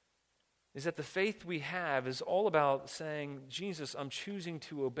is that the faith we have is all about saying, Jesus, I'm choosing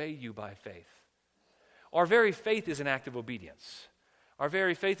to obey you by faith. Our very faith is an act of obedience. Our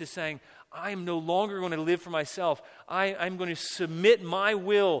very faith is saying, I'm no longer going to live for myself. I'm going to submit my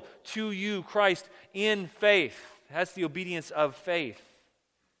will to you, Christ, in faith. That's the obedience of faith.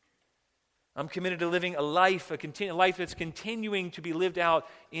 I'm committed to living a life that's continuing to be lived out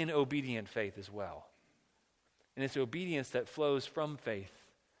in obedient faith as well. And it's obedience that flows from faith.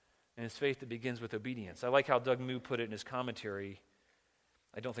 And it's faith that begins with obedience. I like how Doug Moo put it in his commentary.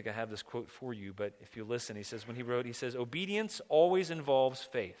 I don't think I have this quote for you, but if you listen, he says, obedience always involves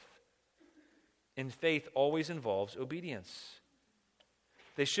faith. And faith always involves obedience.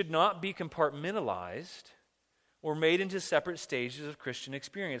 They should not be compartmentalized or made into separate stages of Christian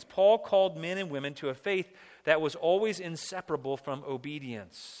experience. Paul called men and women to a faith that was always inseparable from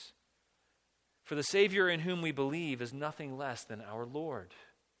obedience. For the Savior in whom we believe is nothing less than our Lord,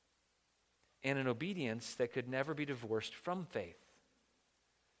 and an obedience that could never be divorced from faith.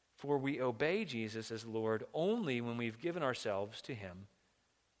 For we obey Jesus as Lord only when we've given ourselves to him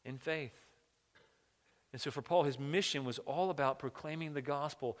in faith. And so for Paul, his mission was all about proclaiming the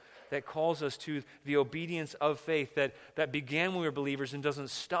gospel that calls us to the obedience of faith that began when we were believers and doesn't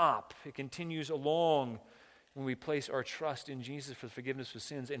stop. It continues along when we place our trust in Jesus for the forgiveness of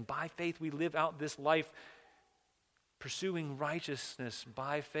sins, and by faith we live out this life pursuing righteousness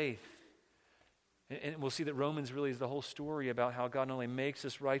by faith. And we'll see that Romans really is the whole story about how God not only makes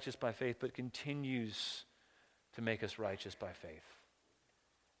us righteous by faith, but continues to make us righteous by faith.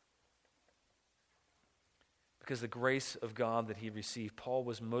 Because the grace of God that he received, Paul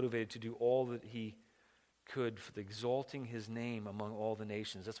was motivated to do all that he could for the exalting his name among all the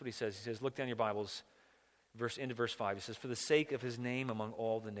nations. That's what he says. He says, look down your Bibles, into verse 5. He says, for the sake of his name among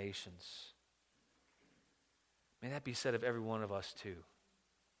all the nations. May that be said of every one of us too.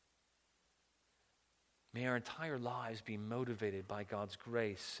 May our entire lives be motivated by God's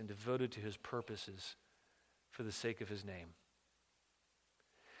grace and devoted to his purposes for the sake of his name.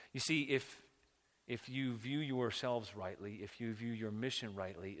 You see, if you view yourselves rightly, if you view your mission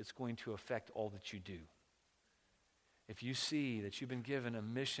rightly, it's going to affect all that you do. If you see that you've been given a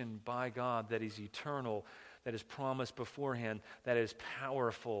mission by God that is eternal, that is promised beforehand, that is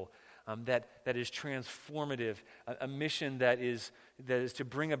powerful, that is transformative, a mission that is to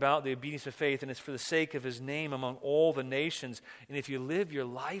bring about the obedience of faith, and it's for the sake of his name among all the nations. And if you live your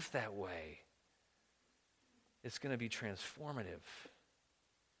life that way, it's going to be transformative.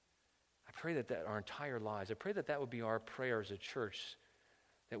 I pray that our entire lives, I pray that would be our prayer as a church,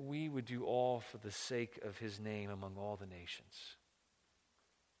 that we would do all for the sake of his name among all the nations.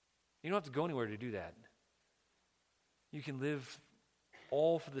 You don't have to go anywhere to do that. You can live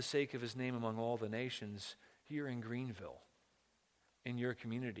all for the sake of his name among all the nations here in Greenville, in your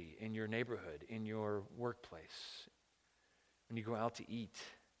community, in your neighborhood, in your workplace, when you go out to eat.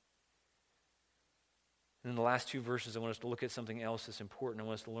 And in the last two verses, I want us to look at something else that's important. I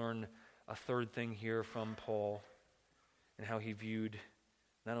want us to learn a third thing here from Paul and how he viewed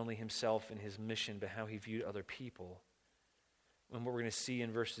not only himself and his mission, but how he viewed other people. And what we're going to see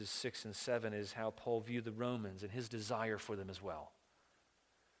in verses 6 and 7 is how Paul viewed the Romans and his desire for them as well.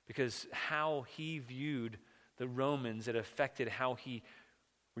 Because how he viewed the Romans, it affected how he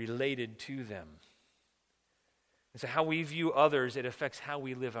related to them. And so how we view others, it affects how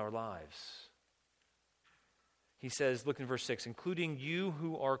we live our lives. He says, look in verse 6, including you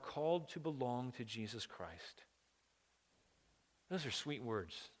who are called to belong to Jesus Christ. Those are sweet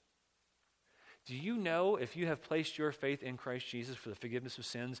words. Do you know if you have placed your faith in Christ Jesus for the forgiveness of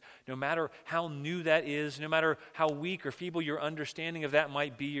sins, no matter how new that is, no matter how weak or feeble your understanding of that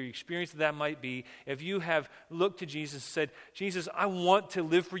might be, your experience of that might be, if you have looked to Jesus and said, Jesus, I want to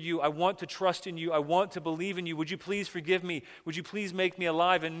live for you, I want to trust in you, I want to believe in you, would you please forgive me, would you please make me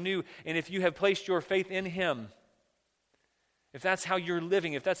alive and new? And if you have placed your faith in him, if that's how you're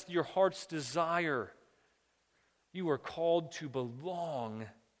living, if that's your heart's desire, you are called to belong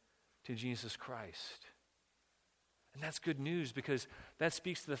to Jesus Christ. And that's good news, because that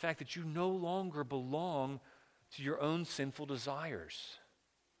speaks to the fact that you no longer belong to your own sinful desires.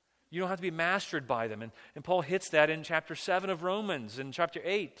 You don't have to be mastered by them. And Paul hits that in chapter 7 of Romans, in chapter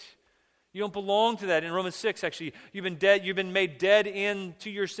 8. You don't belong to that. In Romans 6, actually, you've been made dead to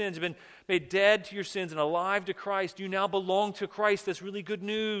your sins. You've been made dead to your sins and alive to Christ. You now belong to Christ. That's really good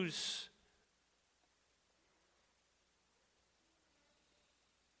news.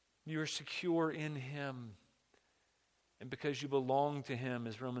 You are secure in him. And because you belong to him,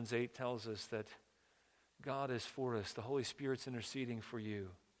 as Romans 8 tells us, that God is for us. The Holy Spirit's interceding for you.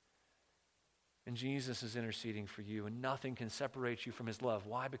 And Jesus is interceding for you. And nothing can separate you from his love.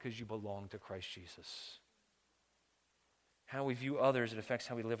 Why? Because you belong to Christ Jesus. How we view others, it affects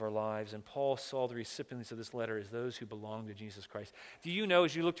how we live our lives. And Paul saw the recipients of this letter as those who belong to Jesus Christ. Do you know,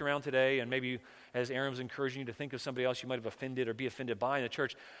 as you looked around today, and maybe as Aaron was encouraging you to think of somebody else you might have offended or be offended by in the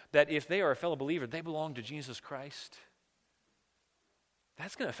church, that if they are a fellow believer, they belong to Jesus Christ?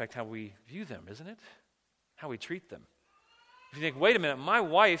 That's going to affect how we view them, isn't it? How we treat them. If you think, wait a minute, my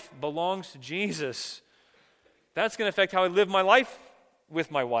wife belongs to Jesus, that's going to affect how I live my life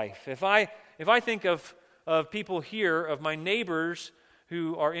with my wife. If I think of people here, of my neighbors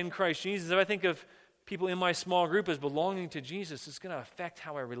who are in Christ Jesus, if I think of people in my small group as belonging to Jesus, it's going to affect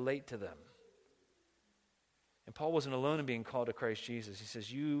how I relate to them. And Paul wasn't alone in being called to Christ Jesus. He says,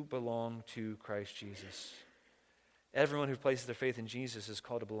 you belong to Christ Jesus. Everyone who places their faith in Jesus is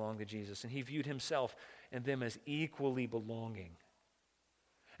called to belong to Jesus. And he viewed himself and them as equally belonging.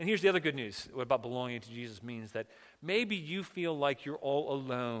 And here's the other good news. What about belonging to Jesus means that maybe you feel like you're all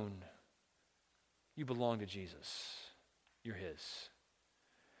alone. You belong to Jesus. You're his.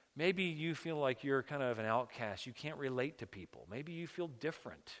 Maybe you feel like you're kind of an outcast. You can't relate to people. Maybe you feel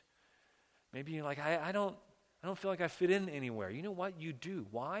different. Maybe you're like, I don't feel like I fit in anywhere. You know what? You do.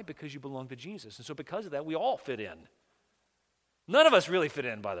 Why? Because you belong to Jesus. And so because of that, we all fit in. None of us really fit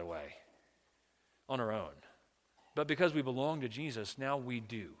in, by the way, on our own. But because we belong to Jesus, now we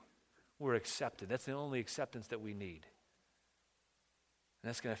do. We're accepted. That's the only acceptance that we need. And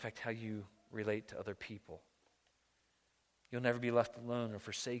that's going to affect how you relate to other people. You'll never be left alone or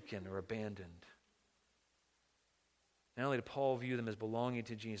forsaken or abandoned. Not only did Paul view them as belonging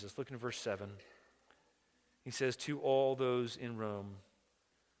to Jesus, look in verse 7. He says, to all those in Rome,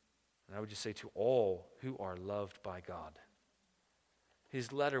 and I would just say to all who are loved by God.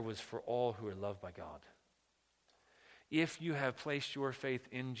 His letter was for all who are loved by God. If you have placed your faith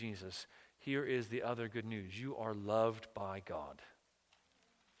in Jesus, here is the other good news. You are loved by God.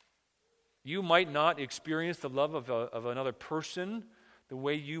 You might not experience the love of another person the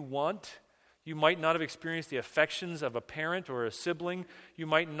way you want. You might not have experienced the affections of a parent or a sibling. You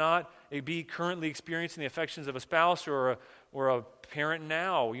might not be currently experiencing the affections of a spouse or a parent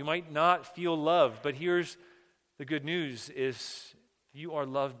now. You might not feel loved. But here's the good news is you are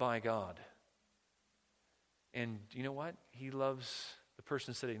loved by God. And you know what? He loves the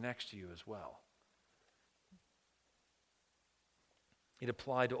person sitting next to you as well. It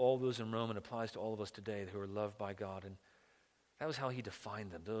applied to all those in Rome and applies to all of us today who are loved by God. And that was how he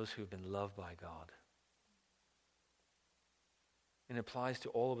defined them, those who have been loved by God. And it applies to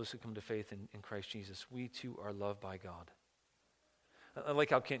all of us who come to faith in Christ Jesus. We too are loved by God. I like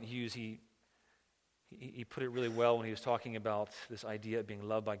how Kent Hughes, he put it really well when he was talking about this idea of being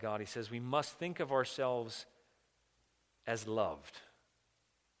loved by God. He says, we must think of ourselves as loved.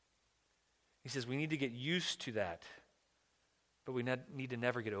 He says we need to get used to that, but we need to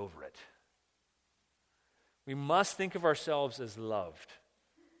never get over it. We must think of ourselves as loved.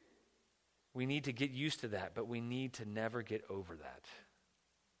 We need to get used to that, but we need to never get over that.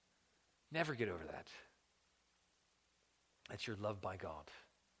 Never get over that. That you're loved by God.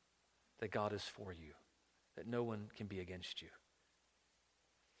 That God is for you. That no one can be against you.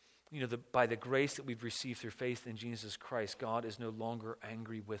 You know, by the grace that we've received through faith in Jesus Christ, God is no longer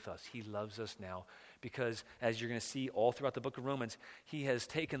angry with us. He loves us now because, as you're going to see all throughout the book of Romans, he has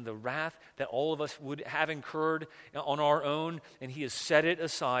taken the wrath that all of us would have incurred on our own, and he has set it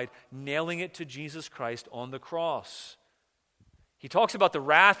aside, nailing it to Jesus Christ on the cross. He talks about the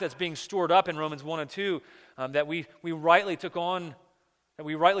wrath that's being stored up in Romans 1 and 2 that we rightly took on, that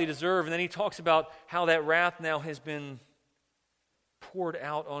we rightly deserve, and then he talks about how that wrath now has been poured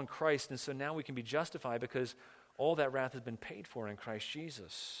out on Christ, and so now we can be justified because all that wrath has been paid for in Christ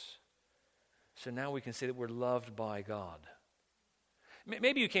Jesus. So now we can say that we're loved by God.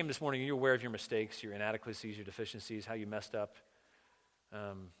 Maybe you came this morning and you're aware of your mistakes, your inadequacies, your deficiencies, how you messed up.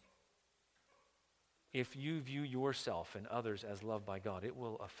 If you view yourself and others as loved by God, it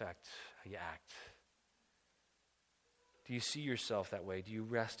will affect how you act. Do you see yourself that way? Do you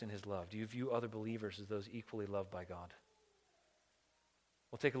rest in his love? Do you view other believers as those equally loved by God?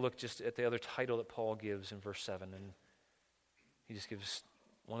 We'll take a look just at the other title that Paul gives in verse 7. And he just gives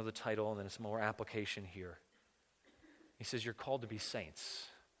one of the title and then some more application here. He says, you're called to be saints.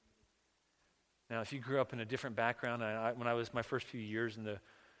 Now, if you grew up in a different background, when I was my first few years in the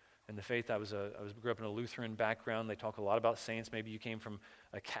faith, I grew up in a Lutheran background. They talk a lot about saints. Maybe you came from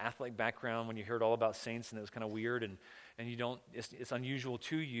a Catholic background when you heard all about saints and it was kind of weird and you don't, it's unusual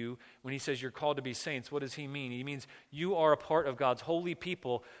to you. When he says you're called to be saints, what does he mean? He means you are a part of God's holy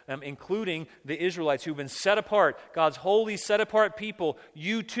people, including the Israelites who've been set apart. God's holy, set apart people.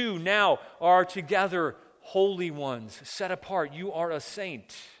 You too now are together holy ones, set apart. You are a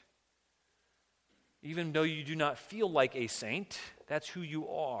saint. Even though you do not feel like a saint, that's who you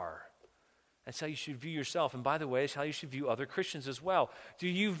are. That's how you should view yourself. And by the way, it's how you should view other Christians as well. Do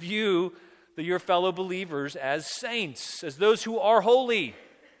you view your fellow believers as saints, as those who are holy?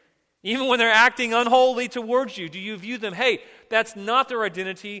 Even when they're acting unholy towards you, do you view them, hey, that's not their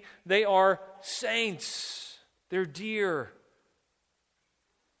identity. They are saints. They're dear.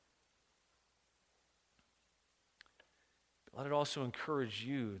 Let it also encourage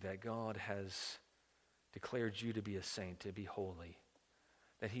you that God has declared you to be a saint, to be holy,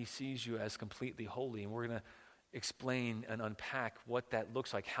 that he sees you as completely holy. And we're going to explain and unpack what that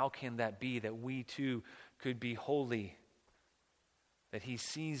looks like. How can that be that we too could be holy? That he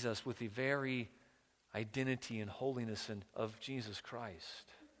sees us with the very identity and holiness of Jesus Christ.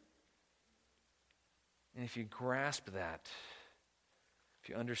 And if you grasp that, if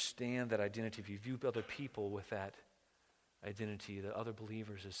you understand that identity, if you view other people with that identity, the other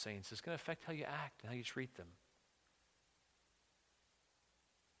believers as saints, it's going to affect how you act and how you treat them.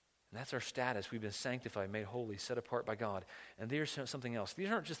 And that's our status. We've been sanctified, made holy, set apart by God. And there's something else. These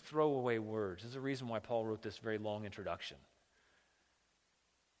aren't just throwaway words. There's a reason why Paul wrote this very long introduction.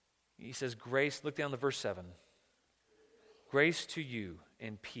 He says, grace, look down to verse 7. Grace to you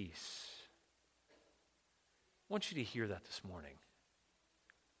and peace. want you to hear that this morning.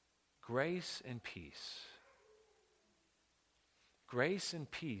 Grace and peace. Grace and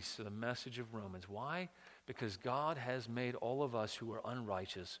peace are the message of Romans. Why? Because God has made all of us who are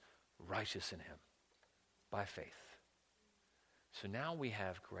unrighteous righteous in him by faith. So now we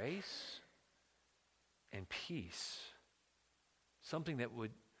have grace and peace, something that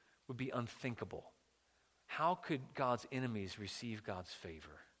would be unthinkable. How could God's enemies receive God's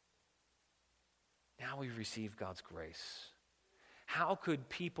favor? Now we receive God's grace. How could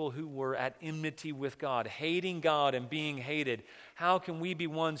people who were at enmity with God, hating God and being hated, how can we be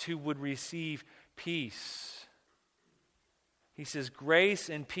ones who would receive peace? He says grace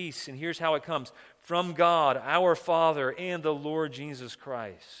and peace, and here's how it comes: from God, our Father, and the Lord Jesus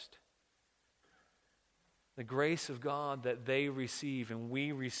Christ. The grace of God that they receive and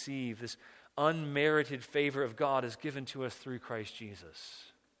we receive, this unmerited favor of God, is given to us through Christ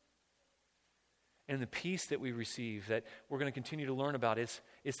Jesus. And the peace that we receive, that we're going to continue to learn about, it's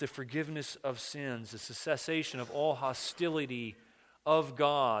the forgiveness of sins. It's the cessation of all hostility of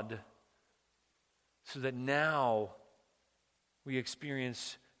God, so that now we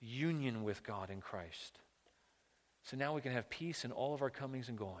experience union with God in Christ. So now we can have peace in all of our comings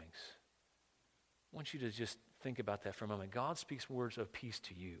and goings. I want you to just think about that for a moment. God speaks words of peace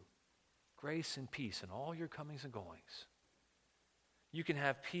to you. Grace and peace in all your comings and goings. You can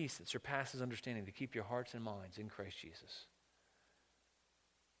have peace that surpasses understanding to keep your hearts and minds in Christ Jesus.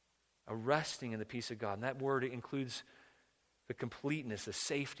 A resting in the peace of God. And that word includes the completeness, the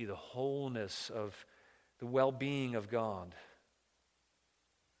safety, the wholeness of the well-being of God.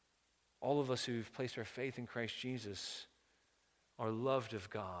 All of us who've placed our faith in Christ Jesus are loved of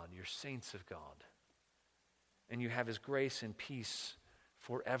God. You're saints of God. And you have his grace and peace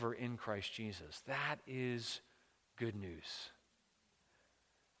forever in Christ Jesus. That is good news.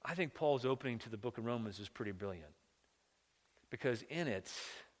 I think Paul's opening to the book of Romans is pretty brilliant, because in it,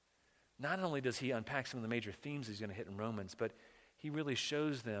 not only does he unpack some of the major themes he's going to hit in Romans, but he really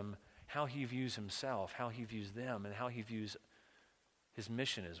shows them how he views himself, how he views them, and how he views his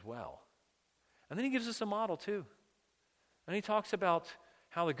mission as well. And then he gives us a model too. And he talks about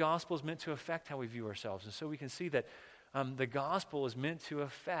how the gospel is meant to affect how we view ourselves. And so we can see that the gospel is meant to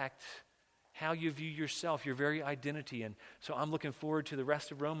affect how you view yourself, your very identity. And so I'm looking forward to the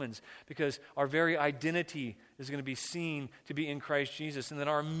rest of Romans, because our very identity is going to be seen to be in Christ Jesus. And then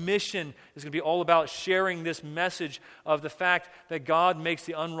our mission is going to be all about sharing this message of the fact that God makes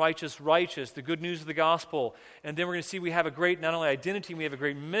the unrighteous righteous, the good news of the gospel. And then we're going to see we have a great, not only identity, we have a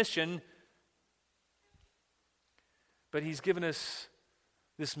great mission, but he's given us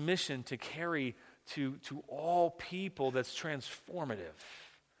this mission to carry to all people that's transformative.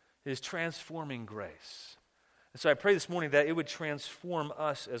 It is transforming grace. And so I pray this morning that it would transform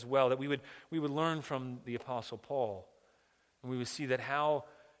us as well, that we would learn from the Apostle Paul, and we would see that how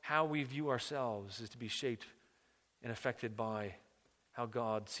we view ourselves is to be shaped and affected by how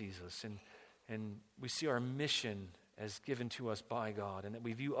God sees us. And we see our mission as given to us by God, and that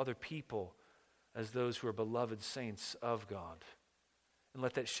we view other people as those who are beloved saints of God. And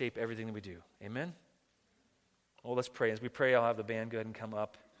let that shape everything that we do. Amen? Well, let's pray. As we pray, I'll have the band go ahead and come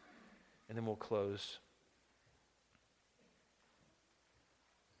up, and then we'll close.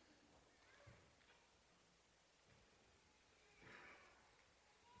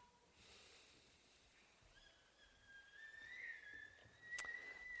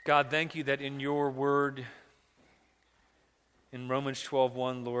 God, thank you that in your word, in Romans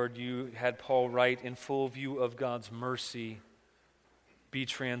 12:1, Lord, you had Paul write, in full view of God's mercy, be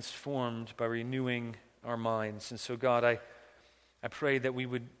transformed by renewing our minds. And so, God, I pray that we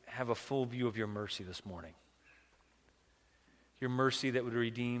would have a full view of your mercy this morning. Your mercy that would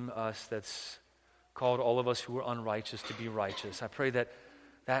redeem us, that's called all of us who are unrighteous to be righteous. I pray that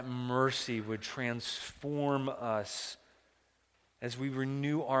that mercy would transform us as we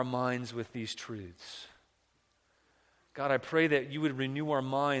renew our minds with these truths. God, I pray that you would renew our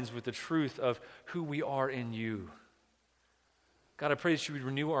minds with the truth of who we are in you. God, I pray that you would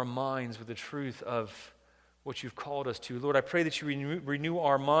renew our minds with the truth of what you've called us to. Lord, I pray that you renew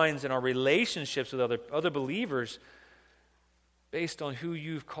our minds and our relationships with other believers based on who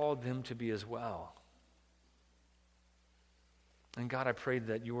you've called them to be as well. And God, I pray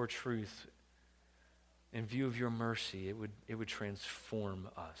that your truth, in view of your mercy, it would transform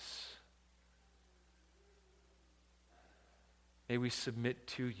us. May we submit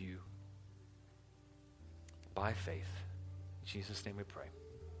to you by faith. In Jesus' name we pray.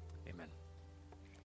 Amen.